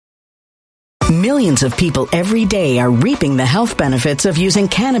Millions of people every day are reaping the health benefits of using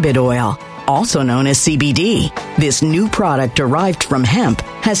cannabis oil, also known as CBD. This new product derived from hemp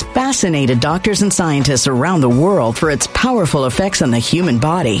has fascinated doctors and scientists around the world for its powerful effects on the human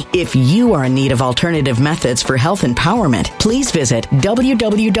body. If you are in need of alternative methods for health empowerment, please visit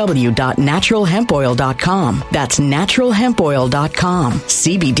www.naturalhempoil.com. That's naturalhempoil.com.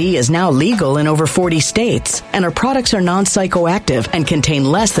 CBD is now legal in over 40 states, and our products are non-psychoactive and contain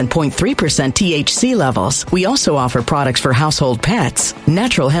less than 0.3% THC levels. We also offer products for household pets.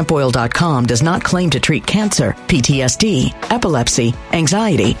 Naturalhempoil.com does not claim to treat cancer, PTSD, epilepsy,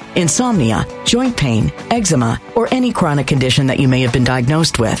 anxiety, insomnia, joint pain, eczema, or any chronic condition that you may have been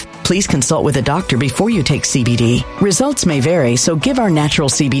diagnosed with. Please consult with a doctor before you take CBD. Results may vary, so give our natural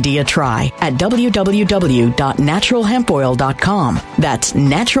CBD a try at www.naturalhempoil.com. That's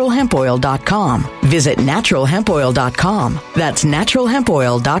naturalhempoil.com. Visit naturalhempoil.com. That's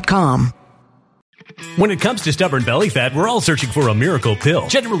naturalhempoil.com. When it comes to stubborn belly fat, we're all searching for a miracle pill.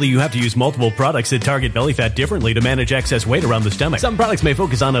 Generally, you have to use multiple products that target belly fat differently to manage excess weight around the stomach. Some products may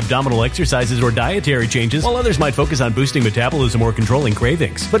focus on abdominal exercises or dietary changes, while others might focus on boosting metabolism or controlling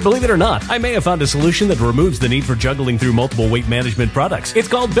cravings. But believe it or not, I may have found a solution that removes the need for juggling through multiple weight management products. It's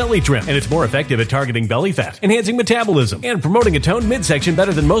called Belly Trim, and it's more effective at targeting belly fat, enhancing metabolism, and promoting a toned midsection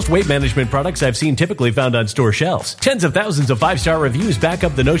better than most weight management products I've seen typically found on store shelves. Tens of thousands of 5-star reviews back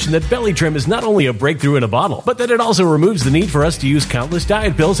up the notion that Belly Trim is not only a breakthrough in a bottle, but that it also removes the need for us to use countless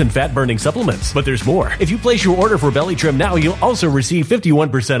diet pills and fat-burning supplements. But there's more. If you place your order for Belly Trim now, you'll also receive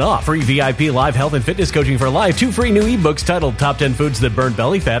 51% off, free VIP live health and fitness coaching for life, 2 free new ebooks titled Top 10 Foods That Burn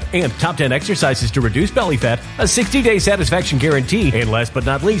Belly Fat and Top 10 Exercises to Reduce Belly Fat, a 60-day satisfaction guarantee, and last but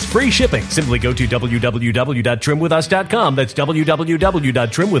not least, free shipping. Simply go to www.trimwithus.com. That's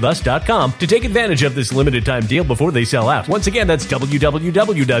www.trimwithus.com to take advantage of this limited time deal before they sell out. Once again, that's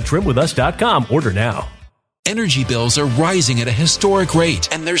www.trimwithus.com. Order now. Energy bills are rising at a historic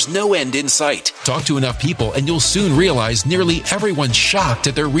rate, and there's no end in sight. Talk to enough people, and you'll soon realize nearly everyone's shocked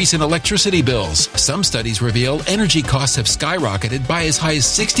at their recent electricity bills. Some studies reveal energy costs have skyrocketed by as high as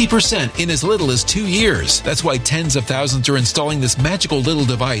 60% in as little as 2 years. That's why tens of thousands are installing this magical little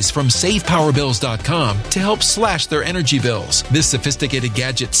device from SavePowerBills.com to help slash their energy bills. This sophisticated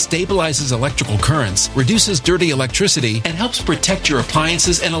gadget stabilizes electrical currents, reduces dirty electricity, and helps protect your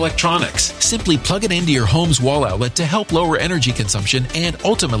appliances and electronics. Simply plug it into your home's wall outlet to help lower energy consumption and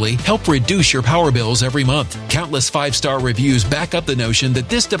ultimately help reduce your power bills every month. Countless 5-star reviews back up the notion that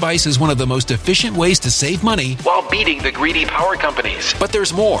this device is one of the most efficient ways to save money while beating the greedy power companies. But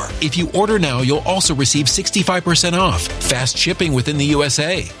there's more. If you order now, you'll also receive 65% off, fast shipping within the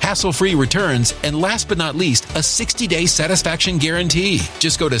USA, hassle-free returns, and last but not least, a 60-day satisfaction guarantee.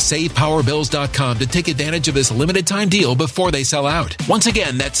 Just go to SavePowerBills.com to take advantage of this limited time deal before they sell out. Once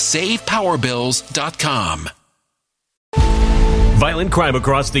again, that's SavePowerBills.com. Violent crime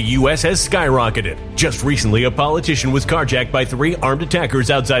across the U.S. has skyrocketed. Just recently, a politician was carjacked by 3 armed attackers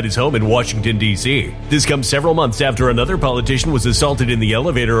outside his home in Washington, D.C. This comes several months after another politician was assaulted in the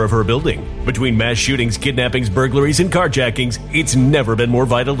elevator of her building. Between mass shootings, kidnappings, burglaries, and carjackings, it's never been more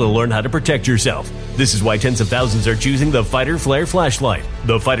vital to learn how to protect yourself. This is why tens of thousands are choosing the Fighter Flare flashlight.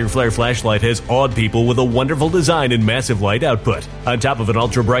 The Fighter Flare flashlight has awed people with a wonderful design and massive light output. On top of an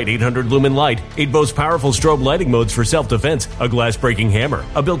ultra-bright 800-lumen light, it boasts powerful strobe lighting modes for self-defense, a glass-breaking hammer,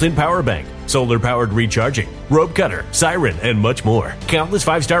 a built-in power bank, solar-powered recharging, rope cutter, siren, and much more. Countless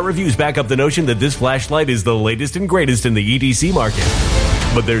 5-star reviews back up the notion that this flashlight is the latest and greatest in the EDC market.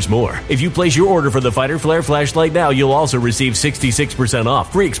 But there's more. If you place your order for the Fighter Flare flashlight now, you'll also receive 66%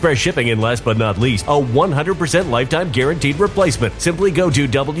 off, free express shipping, and last but not least, a 100% lifetime guaranteed replacement. Simply go to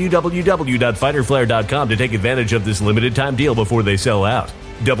www.fighterflare.com to take advantage of this limited time deal before they sell out.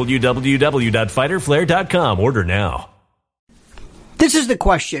 www.fighterflare.com. Order now. This is the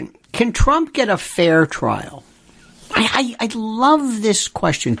question. Can Trump get a fair trial? I love this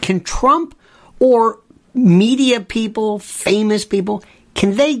question. Can Trump or media people, famous people,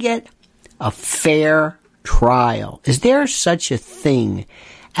 can they get a fair trial? Is there such a thing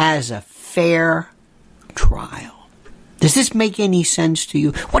as a fair trial? Does this make any sense to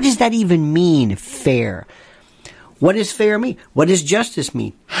you? What does that even mean, fair? What does fair mean? What does justice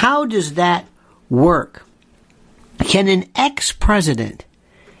mean? How does that work? Can an ex-president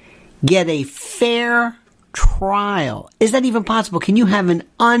get a fair trial? Is that even possible? Can you have an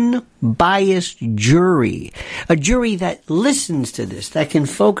unbiased jury? A jury that listens to this, that can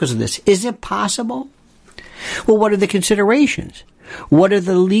focus on this. Is it possible? Well, what are the considerations? What are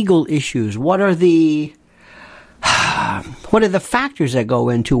the legal issues? What are the What are the factors that go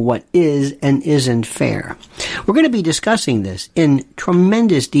into what is and isn't fair? We're going to be discussing this in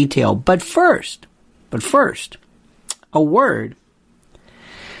tremendous detail. But first, a word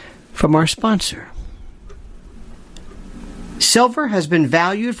from our sponsor. Silver has been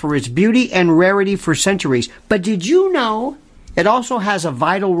valued for its beauty and rarity for centuries. But did you know it also has a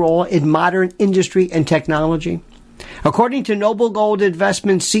vital role in modern industry and technology? According to Noble Gold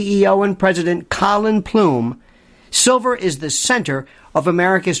Investments CEO and President Colin Plume, silver is the center of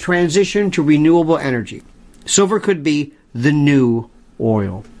America's transition to renewable energy. Silver could be the new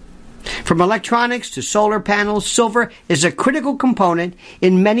oil. From electronics to solar panels, silver is a critical component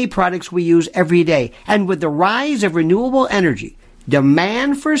in many products we use every day. And with the rise of renewable energy,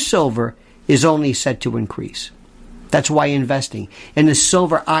 demand for silver is only set to increase. That's why investing in a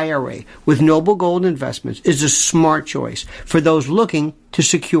silver IRA with Noble Gold Investments is a smart choice for those looking to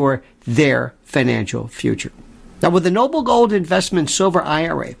secure their financial future. Now, with the Noble Gold Investments Silver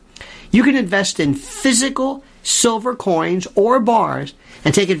IRA, you can invest in physical silver coins or bars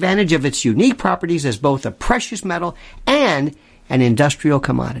and take advantage of its unique properties as both a precious metal and an industrial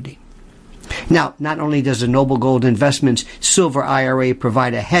commodity. Now, not only does the Noble Gold Investments Silver IRA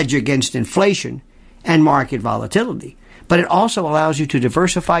provide a hedge against inflation and market volatility, but it also allows you to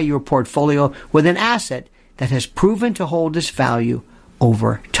diversify your portfolio with an asset that has proven to hold its value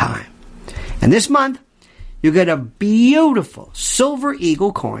over time. And this month, you get a beautiful Silver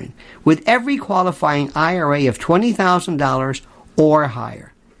Eagle coin with every qualifying IRA of $20,000 or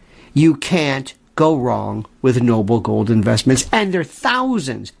higher. You can't go wrong with Noble Gold Investments and their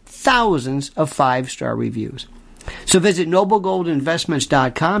thousands of 5-star reviews. So visit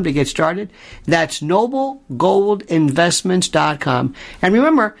noblegoldinvestments.com to get started. That's noblegoldinvestments.com. And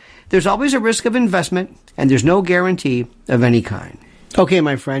remember, there's always a risk of investment and there's no guarantee of any kind. Okay,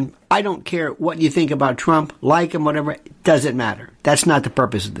 my friend, I don't care what you think about Trump, like him, whatever, it doesn't matter. That's not the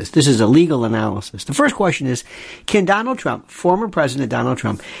purpose of this. This is a legal analysis. The first question is, can Donald Trump, former President Donald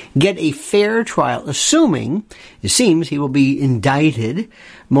Trump, get a fair trial, assuming, it seems, he will be indicted,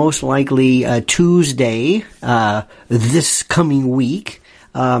 most likely Tuesday, this coming week,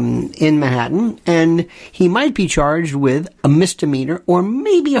 in Manhattan, and he might be charged with a misdemeanor or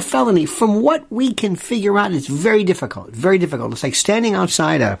maybe a felony. From what we can figure out, it's very difficult. Very difficult. It's like standing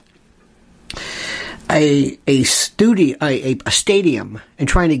outside a stadium and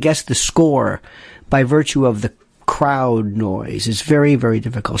trying to guess the score by virtue of the crowd noise. It's very, very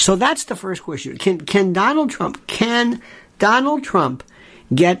difficult. So that's the first question. Can Donald Trump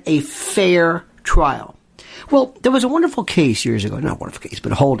get a fair trial? Well, there was a wonderful case years ago, not a wonderful case,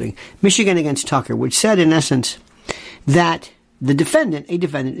 but a holding, Michigan against Tucker, which said, in essence, that a defendant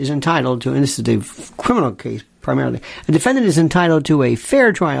is entitled to, and this is a criminal case primarily, a defendant is entitled to a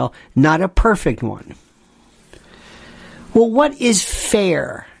fair trial, not a perfect one. Well, what is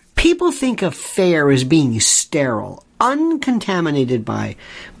fair? People think of fair as being sterile, uncontaminated by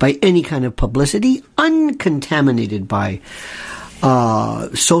any kind of publicity, uncontaminated by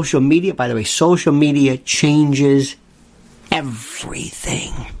social media. By the way, social media changes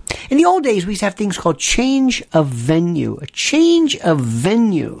everything. In the old days, we used to have things called change of venue. A change of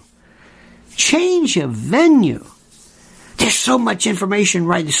venue. Change of venue. There's so much information,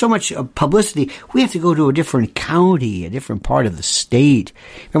 right? There's so much publicity. We have to go to a different county, a different part of the state.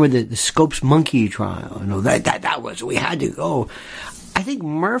 Remember the Scopes Monkey trial? You know, that was, we had to go. I think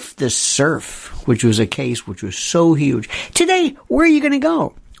Murph the Surf, which was a case which was so huge. Today, where are you going to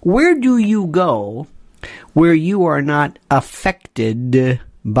go? Where do you go where you are not affected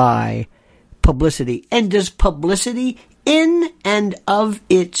by publicity? And does publicity in and of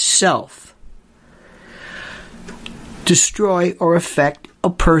itself destroy or affect a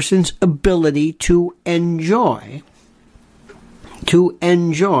person's ability to enjoy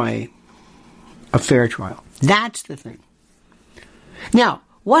a fair trial? That's the thing. Now,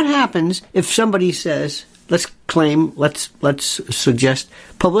 what happens if somebody says, let's suggest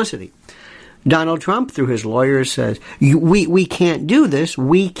publicity? Donald Trump, through his lawyers, says, we can't do this,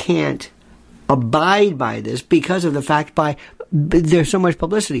 we can't abide by this because of the fact there's so much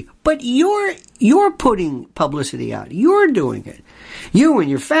publicity. But you're putting publicity out. You're doing it. You and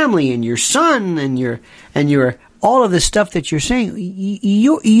your family and your son and your all of the stuff that you're saying,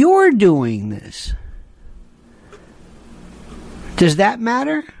 you're doing this. Does that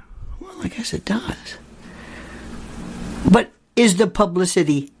matter? Well, I guess it does. But is the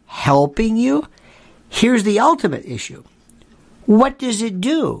publicity helping you? Here's the ultimate issue. What does it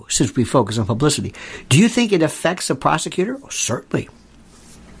do, since we focus on publicity? Do you think it affects a prosecutor? Oh, certainly.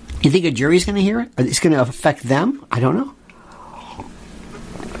 You think a jury's going to hear it? It's going to affect them? I don't know.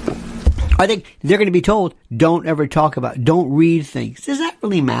 They're going to be told, don't ever talk about, don't read things. Does that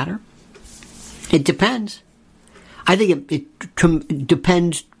really matter? It depends. I think it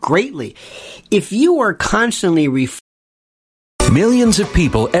depends greatly. If you are constantly Millions of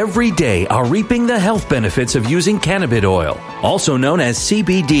people every day are reaping the health benefits of using cannabis oil, also known as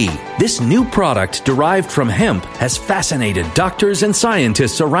CBD. This new product derived from hemp has fascinated doctors and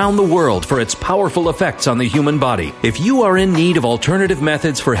scientists around the world for its powerful effects on the human body. If you are in need of alternative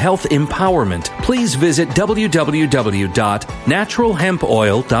methods for health empowerment, please visit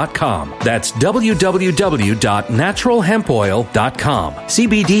www.naturalhempoil.com. That's www.naturalhempoil.com.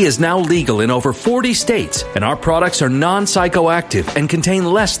 CBD is now legal in over 40 states, and our products are non-psychoactive and contain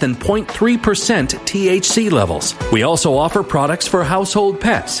less than 0.3% THC levels. We also offer products for household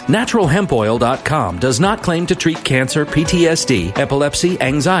pets. NaturalHempOil.com does not claim to treat cancer, PTSD, epilepsy,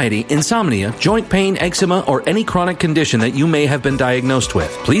 anxiety, insomnia, joint pain, eczema, or any chronic condition that you may have been diagnosed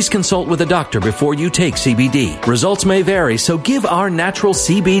with. Please consult with a doctor before you take CBD. Results may vary, so give our natural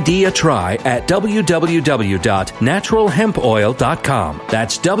CBD a try at www.naturalhempoil.com.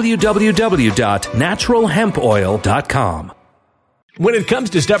 That's www.naturalhempoil.com. When it comes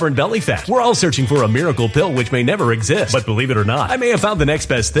to stubborn belly fat, we're all searching for a miracle pill which may never exist. But believe it or not, I may have found the next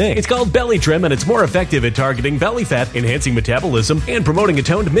best thing. It's called Belly Trim, and it's more effective at targeting belly fat, enhancing metabolism, and promoting a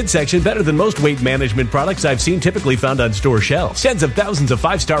toned midsection better than most weight management products I've seen typically found on store shelves. Tens of thousands of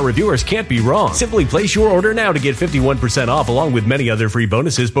 5-star reviewers can't be wrong. Simply place your order now to get 51% off along with many other free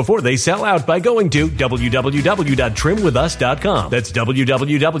bonuses before they sell out by going to www.trimwithus.com. That's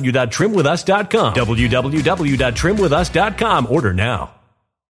www.trimwithus.com. www.trimwithus.com. Order now.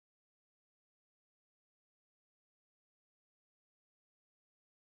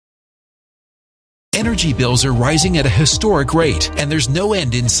 Energy bills are rising at a historic rate, and there's no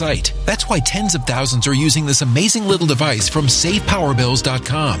end in sight. That's why tens of thousands are using this amazing little device from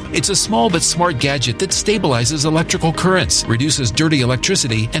SavePowerBills.com. It's a small but smart gadget that stabilizes electrical currents, reduces dirty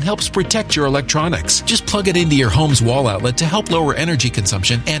electricity, and helps protect your electronics. Just plug it into your home's wall outlet to help lower energy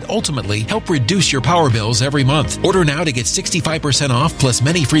consumption and ultimately help reduce your power bills every month. Order now to get 65% off plus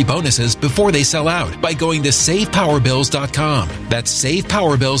many free bonuses before they sell out by going to SavePowerBills.com. That's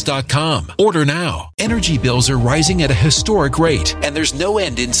SavePowerBills.com. Order now. Energy bills are rising at a historic rate, and there's no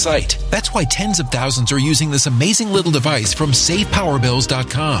end in sight. That's why tens of thousands are using this amazing little device from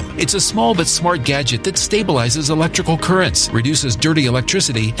SavePowerBills.com. It's a small but smart gadget that stabilizes electrical currents, reduces dirty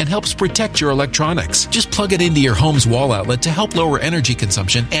electricity, and helps protect your electronics. Just plug it into your home's wall outlet to help lower energy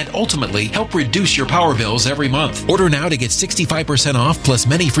consumption and ultimately help reduce your power bills every month. Order now to get 65% off plus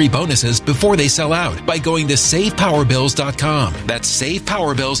many free bonuses before they sell out by going to SavePowerBills.com. That's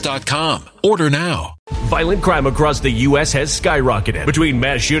SavePowerBills.com. Order now. Violent crime across the U.S. has skyrocketed. Between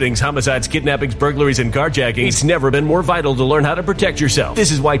mass shootings, homicides, kidnappings, burglaries, and carjacking, it's never been more vital to learn how to protect yourself.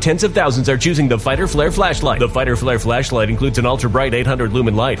 This is why tens of thousands are choosing the Fighter Flare flashlight. The Fighter Flare flashlight includes an ultra-bright 800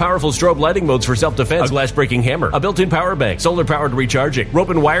 lumen light, powerful strobe lighting modes for self-defense, a glass-breaking hammer, a built-in power bank, solar-powered recharging, rope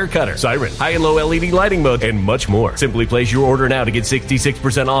and wire cutter, siren, high and low LED lighting mode, and much more. Simply place your order now to get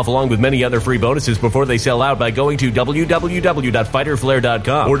 66% off along with many other free bonuses before they sell out by going to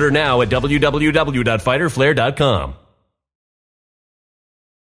www.fighterflare.com. Order now at www.fighterflare.com.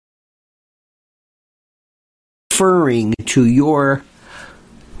 Referring to your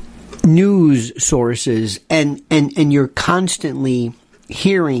news sources and you're constantly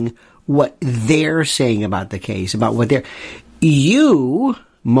hearing what they're saying about the case, about what you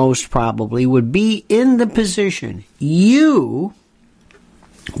most probably would be in the position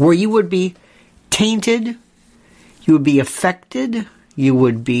where you would be tainted, you would be affected, you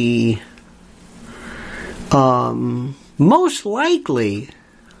would be most likely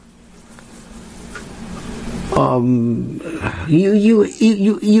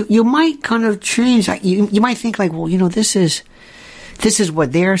you might kind of change. You might think like, well, this is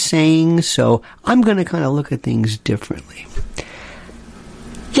what they're saying, so I'm going to kind of look at things differently.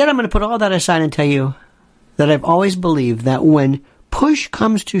 Yet I'm going to put all that aside and tell you that I've always believed that when push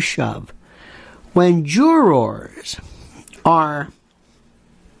comes to shove, when jurors are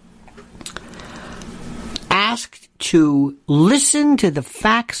asked to listen to the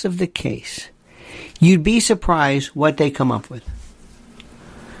facts of the case, you'd be surprised what they come up with.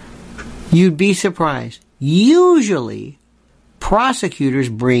 You'd be surprised. Usually, prosecutors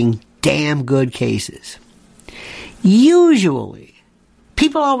bring damn good cases. Usually.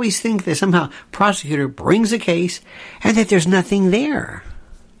 People always think that somehow prosecutor brings a case and that there's nothing there.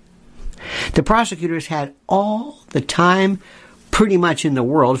 The prosecutors had all the time pretty much in the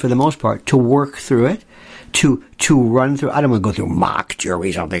world, for the most part, to work through it, to run through. I don't want to go through mock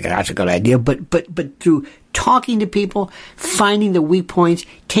juries. I don't think that's a good idea. But through talking to people, finding the weak points,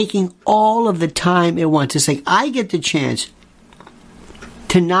 taking all of the time it wants to say, I get the chance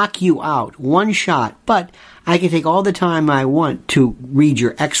to knock you out, one shot, but I can take all the time I want to read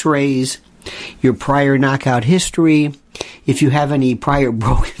your x-rays, your prior knockout history. If you have any prior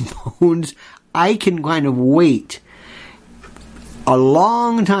broken bones, I can kind of wait a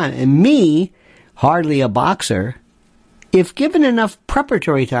long time. And me, hardly a boxer, if given enough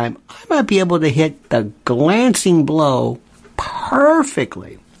preparatory time, I might be able to hit the glancing blow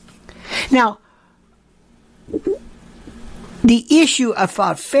perfectly. Now, the issue I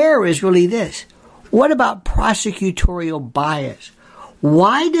thought fair is really this. What about prosecutorial bias?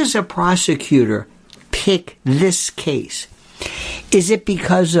 Why does a prosecutor pick this case? Is it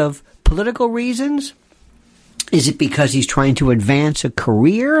because of political reasons? Is it because he's trying to advance a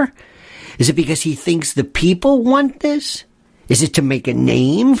career? Is it because he thinks the people want this? Is it to make a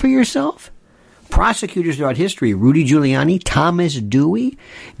name for yourself? Prosecutors throughout history, Rudy Giuliani, Thomas Dewey,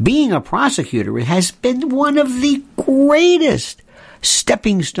 being a prosecutor has been one of the greatest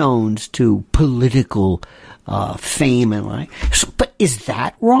stepping stones to political fame and life. So, but is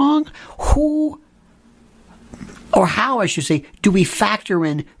that wrong? Who, or how, I should say, do we factor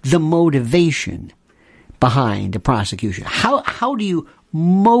in the motivation behind the prosecution? How do you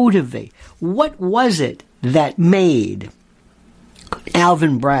motivate? What was it that made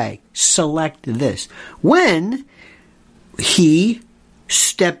Alvin Bragg select this when he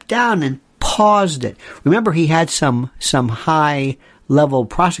stepped down and paused it? Remember, he had some high-level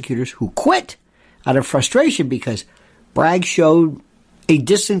prosecutors who quit out of frustration because Bragg showed a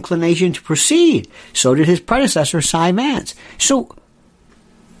disinclination to proceed. So did his predecessor, Cy Vance. So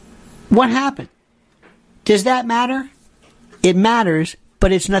what happened? Does that matter? It matters,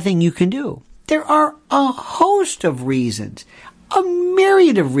 but it's nothing you can do. There are a host of reasons, a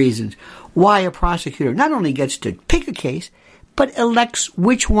myriad of reasons, why a prosecutor not only gets to pick a case, but elects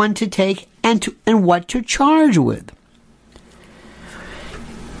which one to take and what to charge with.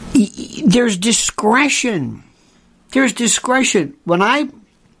 There's discretion. There's discretion. When I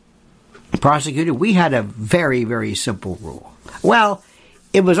prosecuted, we had a very, very simple rule. Well,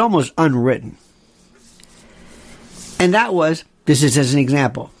 it was almost unwritten. And that was, this is as an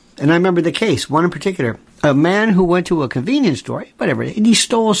example, and I remember the case, one in particular, a man who went to a convenience store, whatever, and he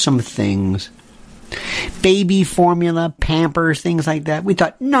stole some things. Baby formula, Pampers, things like that. We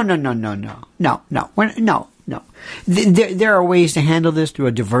thought, no. There are ways to handle this through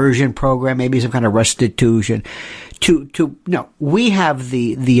a diversion program, maybe some kind of restitution. No, we have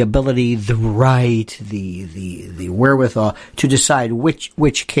the ability, the right, the wherewithal to decide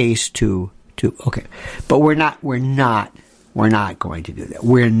which case to okay. But we're not going to do that.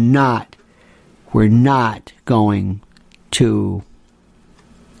 We're not going to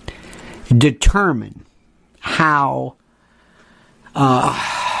determine how,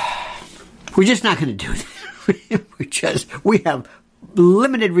 we're just not going to do that. We have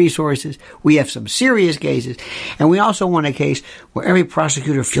limited resources. We have some serious cases. And we also want a case where every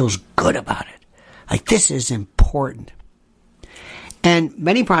prosecutor feels good about it. Like, this is important. And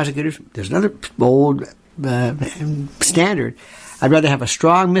many prosecutors, there's another old standard, I'd rather have a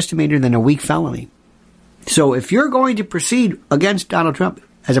strong misdemeanor than a weak felony. So if you're going to proceed against Donald Trump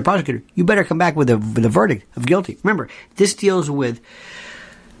as a prosecutor, you better come back with a verdict of guilty. Remember, this deals with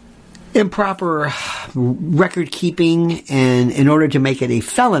improper record keeping, and in order to make it a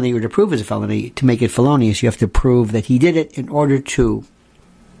felony, or to prove it's a felony, to make it felonious, you have to prove that he did it in order to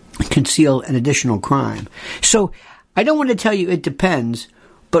conceal an additional crime. So I don't want to tell you it depends,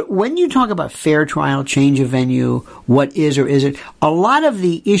 but when you talk about fair trial, change of venue, what is or isn't, a lot of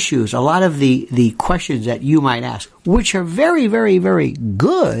the issues, a lot of the questions that you might ask, which are very, very, very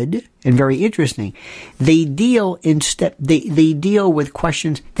good and very interesting, they deal they deal with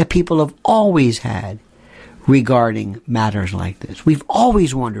questions that people have always had regarding matters like this. We've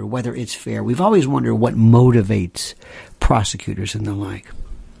always wondered whether it's fair. We've always wondered what motivates prosecutors and the like.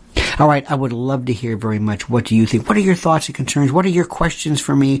 All right, I would love to hear very much. What do you think? What are your thoughts and concerns? What are your questions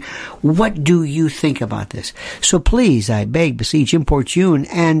for me? What do you think about this? So please, I beg, beseech, importune,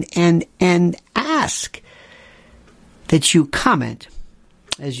 and ask that you comment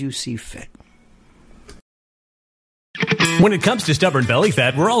as you see fit. When it comes to stubborn belly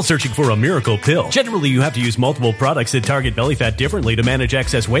fat, we're all searching for a miracle pill. Generally, you have to use multiple products that target belly fat differently to manage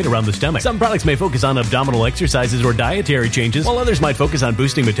excess weight around the stomach. Some products may focus on abdominal exercises or dietary changes, while others might focus on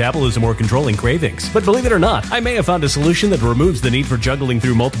boosting metabolism or controlling cravings. But believe it or not, I may have found a solution that removes the need for juggling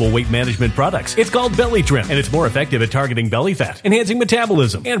through multiple weight management products. It's called Belly Trim, and it's more effective at targeting belly fat, enhancing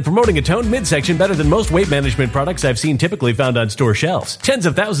metabolism, and promoting a toned midsection better than most weight management products I've seen typically found on store shelves. Tens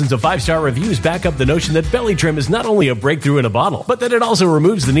of thousands of 5-star reviews back up the notion that Belly Trim is not only a breakthrough in a bottle, but that it also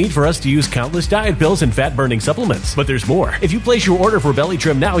removes the need for us to use countless diet pills and fat-burning supplements. But there's more. If you place your order for Belly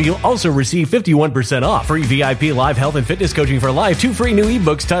Trim now, you'll also receive 51% off, free VIP live health and fitness coaching for life, 2 free new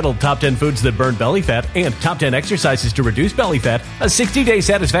ebooks titled Top 10 Foods That Burn Belly Fat and Top 10 Exercises to Reduce Belly Fat, a 60-day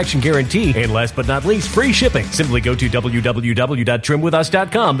satisfaction guarantee, and last but not least, free shipping. Simply go to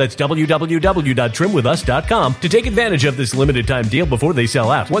www.trimwithus.com. That's www.trimwithus.com to take advantage of this limited time deal before they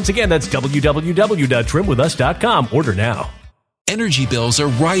sell out. Once again, that's www.trimwithus.com. Order now. Energy bills are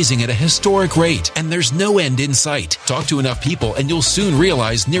rising at a historic rate, and there's no end in sight. Talk to enough people, and you'll soon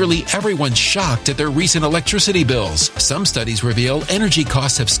realize nearly everyone's shocked at their recent electricity bills. Some studies reveal energy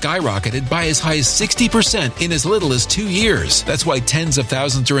costs have skyrocketed by as high as 60% in as little as 2 years. That's why tens of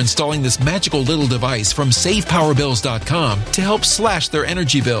thousands are installing this magical little device from SavePowerBills.com to help slash their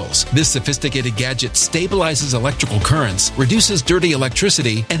energy bills. This sophisticated gadget stabilizes electrical currents, reduces dirty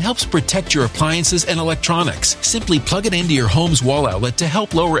electricity, and helps protect your appliances and electronics. Simply plug it into your home's wall outlet to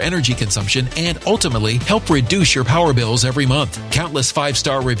help lower energy consumption and ultimately help reduce your power bills every month. Countless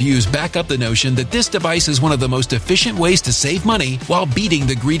 5-star reviews back up the notion that this device is one of the most efficient ways to save money while beating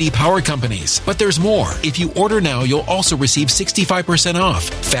the greedy power companies. But there's more. If you order now, you'll also receive 65% off,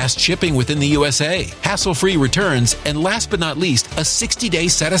 fast shipping within the USA, hassle-free returns, and last but not least, a 60-day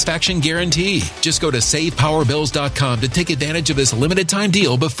satisfaction guarantee. Just go to SavePowerBills.com to take advantage of this limited time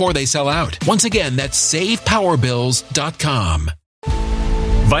deal before they sell out. Once again, that's SavePowerBills.com.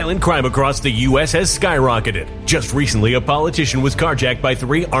 Violent crime across the U.S. has skyrocketed. Just recently, a politician was carjacked by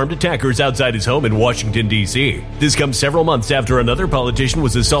 3 armed attackers outside his home in Washington, D.C. This comes several months after another politician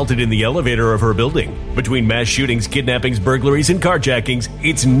was assaulted in the elevator of her building. Between mass shootings, kidnappings, burglaries, and carjackings,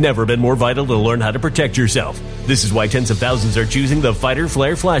 it's never been more vital to learn how to protect yourself. This is why tens of thousands are choosing the Fighter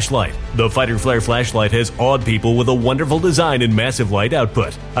Flare flashlight. The Fighter Flare flashlight has awed people with a wonderful design and massive light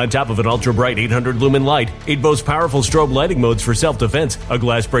output. On top of an ultra-bright 800-lumen light, it boasts powerful strobe lighting modes for self-defense, a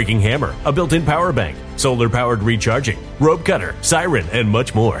glass-breaking hammer, a built-in power bank, solar-powered recharging, rope cutter, siren, and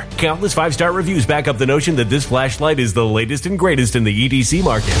much more. Countless 5-star reviews back up the notion that this flashlight is the latest and greatest in the EDC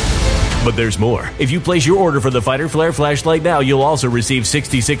market. But there's more. If you place your order for the Fighter Flare flashlight now, you'll also receive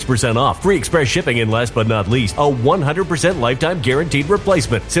 66% off, free express shipping, and last but not least, a 100% lifetime guaranteed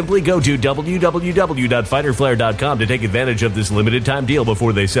replacement. Simply go to www.fighterflare.com to take advantage of this limited time deal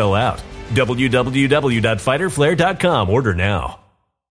before they sell out. www.fighterflare.com. Order now.